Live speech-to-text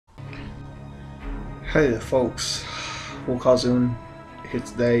Hey there folks, Walkazun here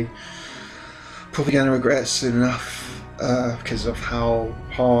today. Probably going to regret it soon enough because of how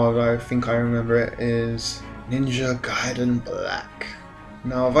hard I think I remember it is Ninja Gaiden Black.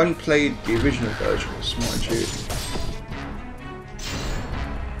 Now I've only played the original versions, mind you.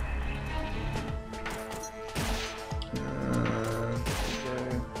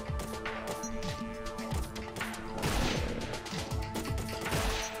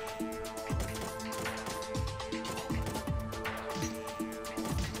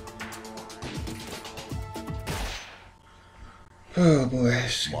 Oh boy,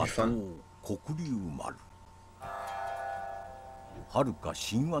 it's gonna be fun. 遥か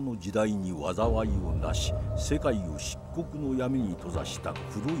神話の時代に災いをなし、世界を漆黒の闇に閉ざした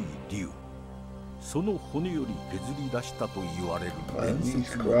黒い竜。その骨より削り出したと言われる伝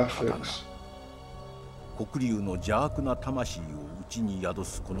説の刀。黒竜の邪悪な魂を内に宿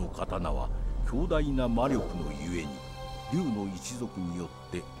すこの刀は、強大な魔力のゆえに、竜の一族によっ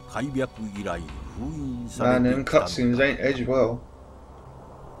て開闢以来封印されてきたのだ。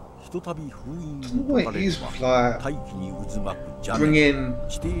 ひとたび封印を解かれれば、大気に渦巻く邪念、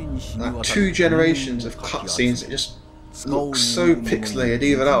地底に染み渡る two generations of cutscenes that just look so pixelated.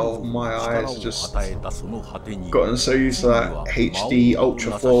 Either that or my eyes just gotten so used to like HD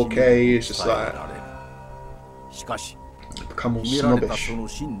Ultra 4K. It's just like become all snobbish. その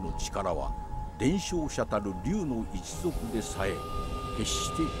真の力は伝承者たる竜の一族でさえ決し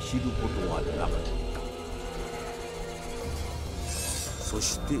て知ることはなかった。 そ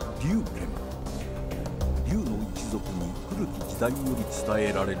して竜剣、竜の一族に古き時代より伝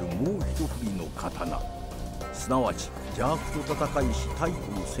えられるもう一振りの刀、すなわち邪悪と戦いし太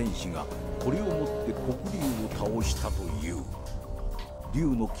古の戦士がこれをもって黒竜を倒したという。竜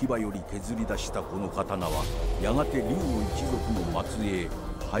の牙より削り出したこの刀はやがて竜の一族の末裔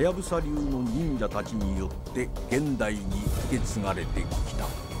はやぶさ流の忍者たちによって現代に受け継がれてきた。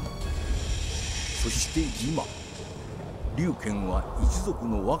そして今、 竜剣は一族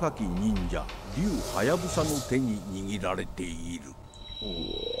の若き忍者竜はやぶさの手に握られている。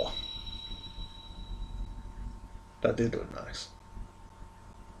That did look nice.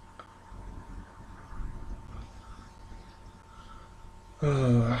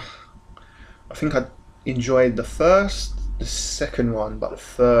 I think I enjoyed the first, the second one, but the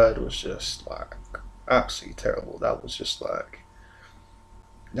third was just like absolutely terrible. That was just like,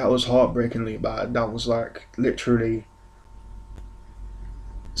 that was heartbreakingly bad. That was like literally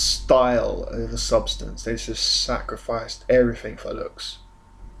style over substance. They just sacrificed everything for looks.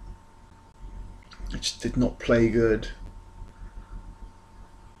 It just did not play good.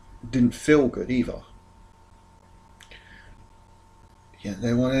 Didn't feel good either. Yeah,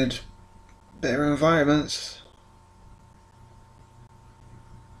 they wanted better environments.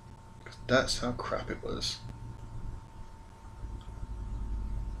 That's how crap it was.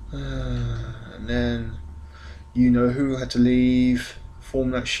 And then you know who had to leave.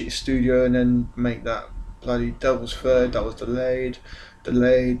 Form that shit studio and then make that bloody Devil's Third that was delayed,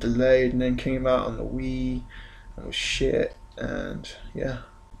 and then came out on the Wii and was shit. And yeah,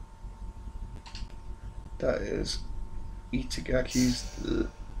 that is Itagaki's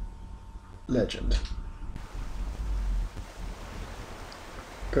legend.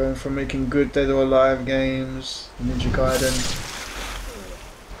 Going from making good Dead or Alive games, Ninja Gaiden,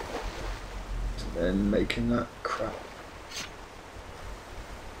 to then making that crap.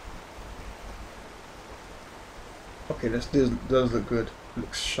 Okay, this does look good.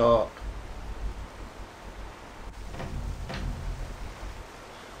 Looks sharp.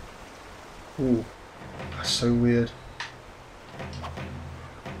 Ooh, that's so weird.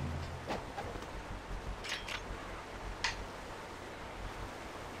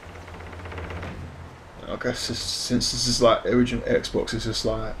 I guess since this is like original Xbox, it's just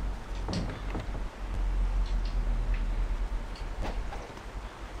like.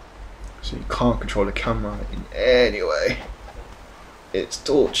 So you can't control the camera in any way. It's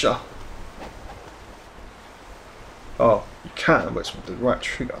torture. Oh, you can, but it's with the right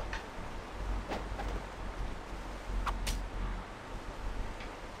trigger.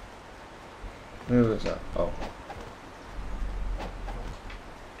 Where was that? Oh.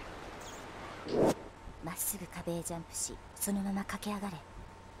 まっすぐ壁へジャンプし、そのまま駆け上がれ。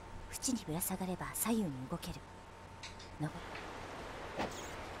縁にぶら下がれば左右に動ける。登る。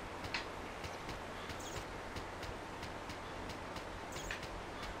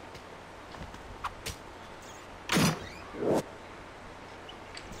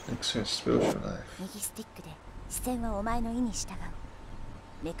 右スティックで視線はお前の意に従う。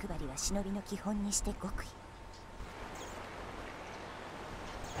目配りは忍びの基本にして極意。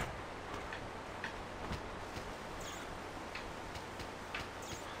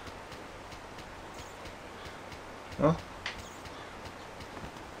Oh.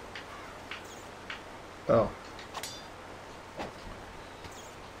 Oh.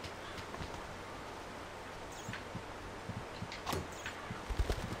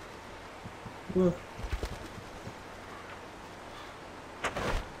 Whoa.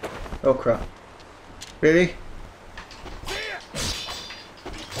 Oh crap. Really?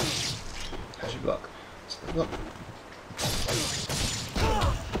 How's your block? Block.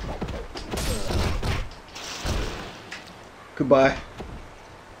 Goodbye.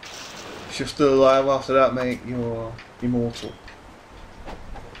 If you're still alive after that, mate, you're immortal.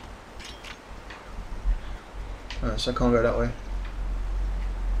 Alright, so I can't go that way.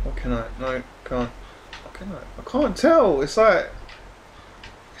 Or can I? No, can't. Or can I? I can't tell. It's like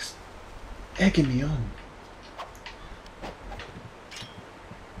it's egging me on.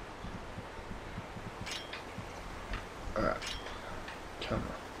 Alright.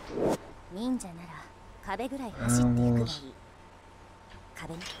 Camera. 忍者なら壁ぐらい走っていくがいい。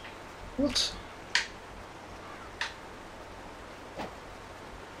壁に。What?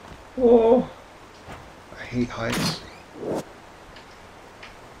 Oh, I hate heights.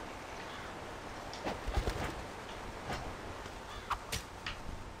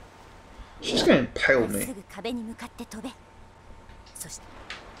 She's gonna impale me. すぐ壁に向かって飛べ。そして。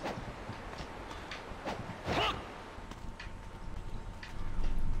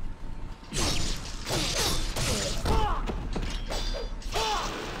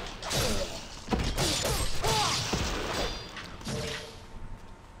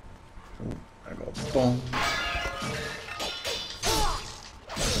I got a bomb.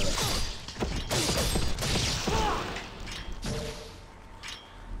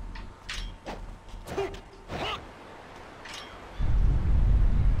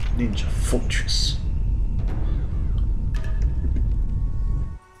 Ninja Fortress.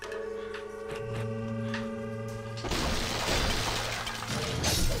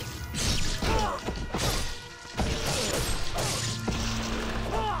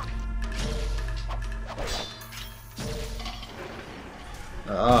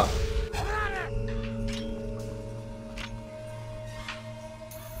 Ah.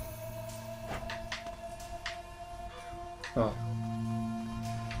 Oh.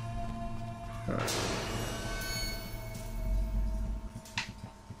 Alright.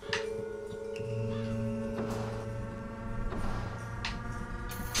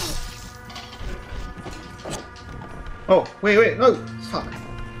 Oh, wait, no! Fuck.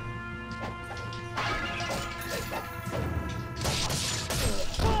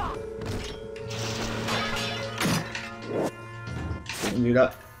 Didn't do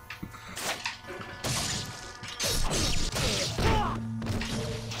that.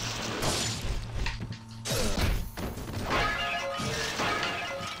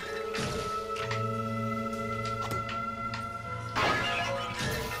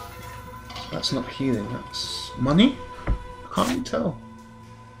 That's not healing, that's money? I can't really tell.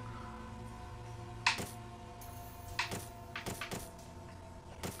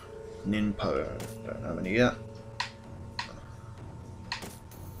 Ninpo, don't have any yet.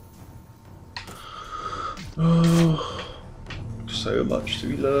 Oh, so much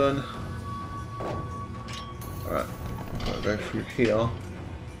to learn. Alright, gotta go through here.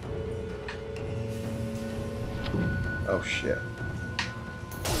 Oh shit.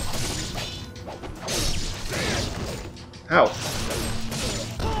 Ow!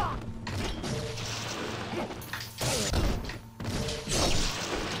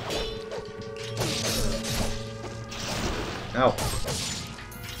 Ow!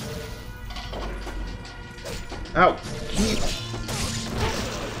 Ow!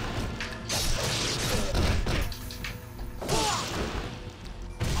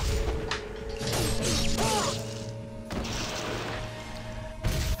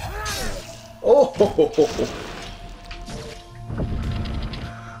 Oh! Ho, ho, ho, ho.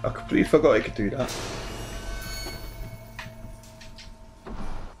 I completely forgot I could do that.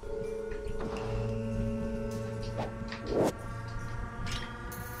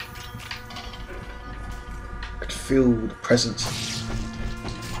 I could feel the presence.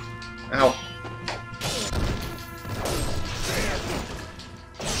 Ow.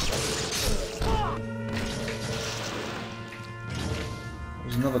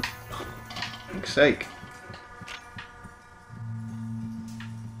 There's another... For fuck's sake.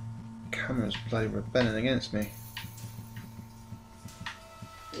 Camera's bloody rebelling against me.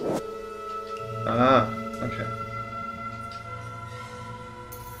 Ah, okay.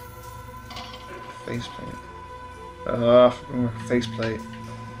 Faceplate. Faceplate.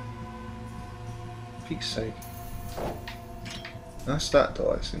 For peak's sake. That's that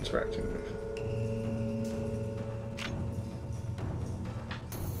door it's interacting with.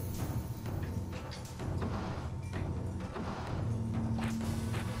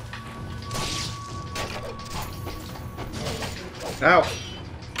 Ow!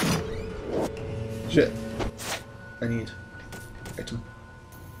 Shit. I need item.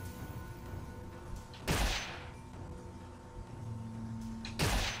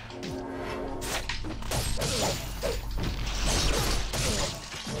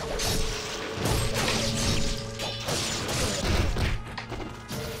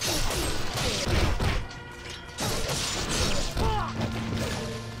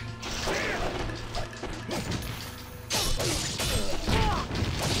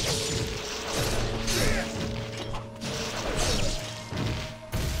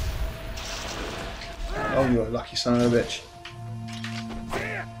 Oh, you lucky son of a bitch.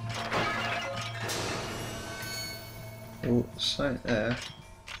 Oh, something there.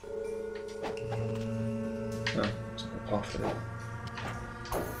 Oh, it's not a path for it.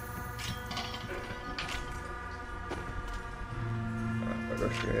 I'll go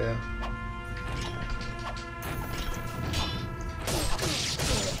through here.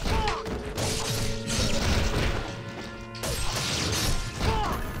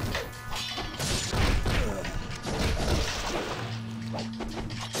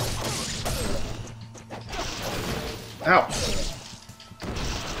 Ow!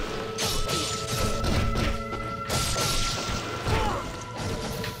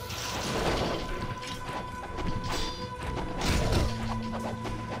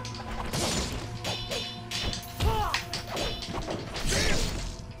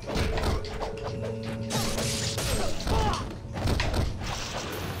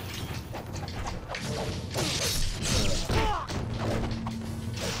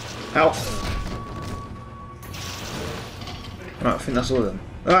 Ow! Right, I think that's all of them.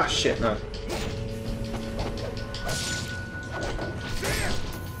 Ah, shit, no.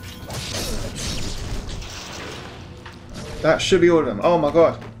 That should be all of them. Oh my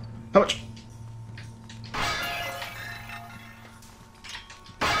god. How much?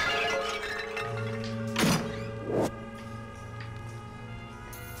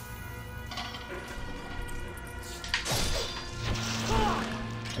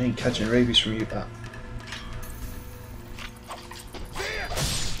 I ain't catching rabies from you, Pat.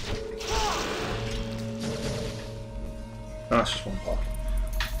 Oh, that's just one path.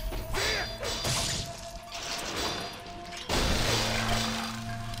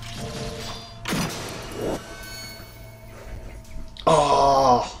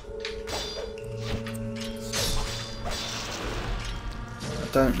 Oh! I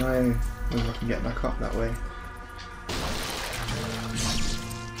don't know whether I can get back up that way.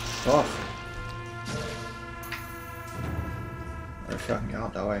 Off. I don't think I can get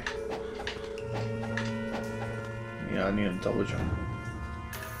out that way. Yeah, I need a double jump.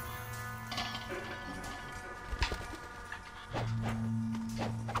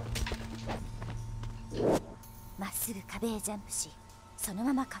 まっすぐ壁へジャンプし、その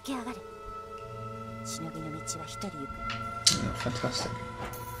まま駆け上がれ。忍びの道は一人行く。Fantastic.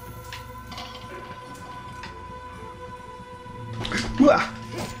 うわっ。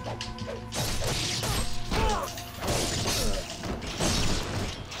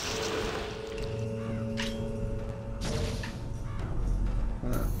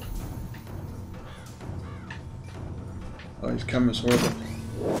Oh, his camera's horrible.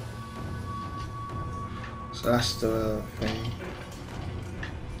 So that's the thing.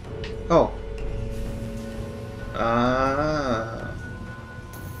 Oh. Ah.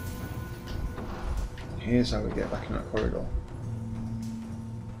 Here's how we get back in that corridor.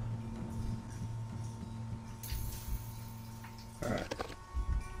 Alright.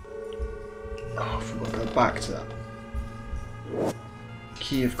 Oh, I forgot to go back to that.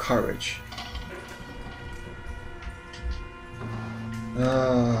 Key of Courage.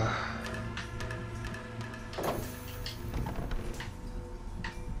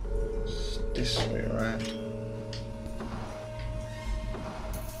 It's this way, right?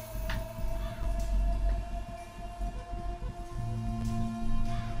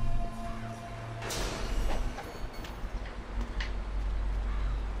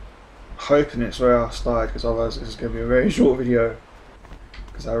 Hoping it's where I started, because otherwise this is going to be a very short video.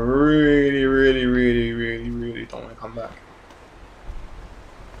 Because I really don't want to come back.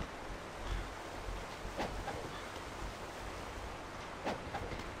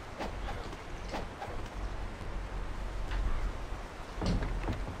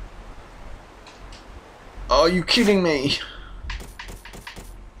 Are you kidding me?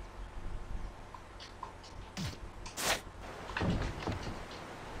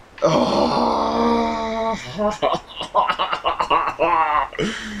 Oh.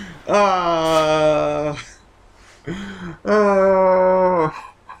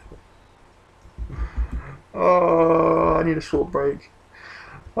 Oh, I need short break.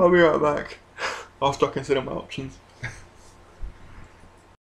 I'll be right back after I consider my options.